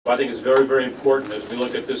But I think it's very, very important as we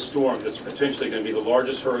look at this storm that's potentially going to be the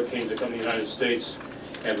largest hurricane to come to the United States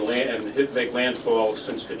and make landfall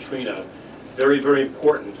since Katrina. Very, very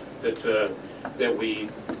important that we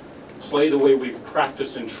play the way we've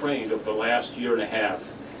practiced and trained over the last year and a half.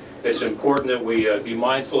 It's important that we be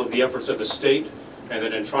mindful of the efforts of the state, and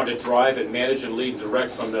that in trying to drive and manage and lead and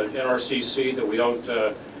direct from the NRCC, that we don't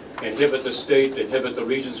inhibit the state, inhibit the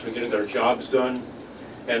regions from getting their jobs done.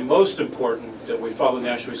 And most important, that we follow the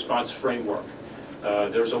national response framework.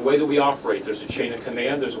 There's a way that we operate. There's a chain of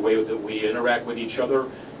command. There's a way that we interact with each other,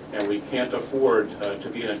 and we can't afford to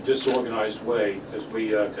be in a disorganized way as we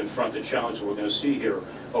confront the challenge that we're going to see here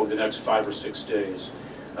over the next 5 or 6 days.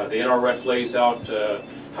 The NRF lays out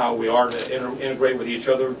how we are to integrate with each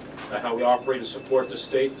other, how we operate and support the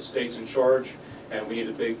state's in charge, and we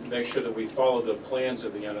need to make sure that we follow the plans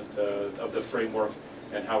of the framework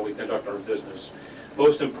and how we conduct our business.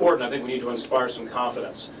 Most important, I think we need to inspire some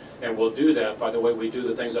confidence, and we'll do that by the way we do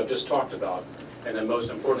the things I've just talked about. And then most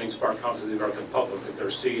importantly, inspire confidence in the American public that they're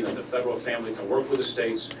seeing that the federal family can work with the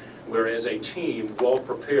states, we're as a team well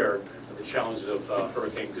prepared for the challenges of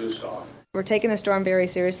Hurricane Gustav. We're taking the storm very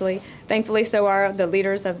seriously. Thankfully, so are the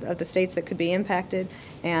leaders of the states that could be impacted,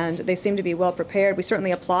 and they seem to be well prepared. We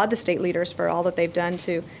certainly applaud the state leaders for all that they've done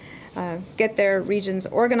to get their regions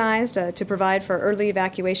organized, to provide for early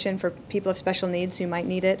evacuation for people of special needs who might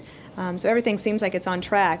need it. So everything seems like it's on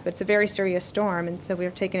track, but it's a very serious storm, and so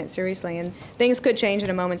we're taking it seriously. And things could change at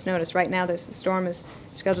a moment's notice. Right now, this storm is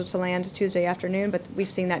scheduled to land Tuesday afternoon, but we've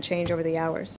seen that change over the hours.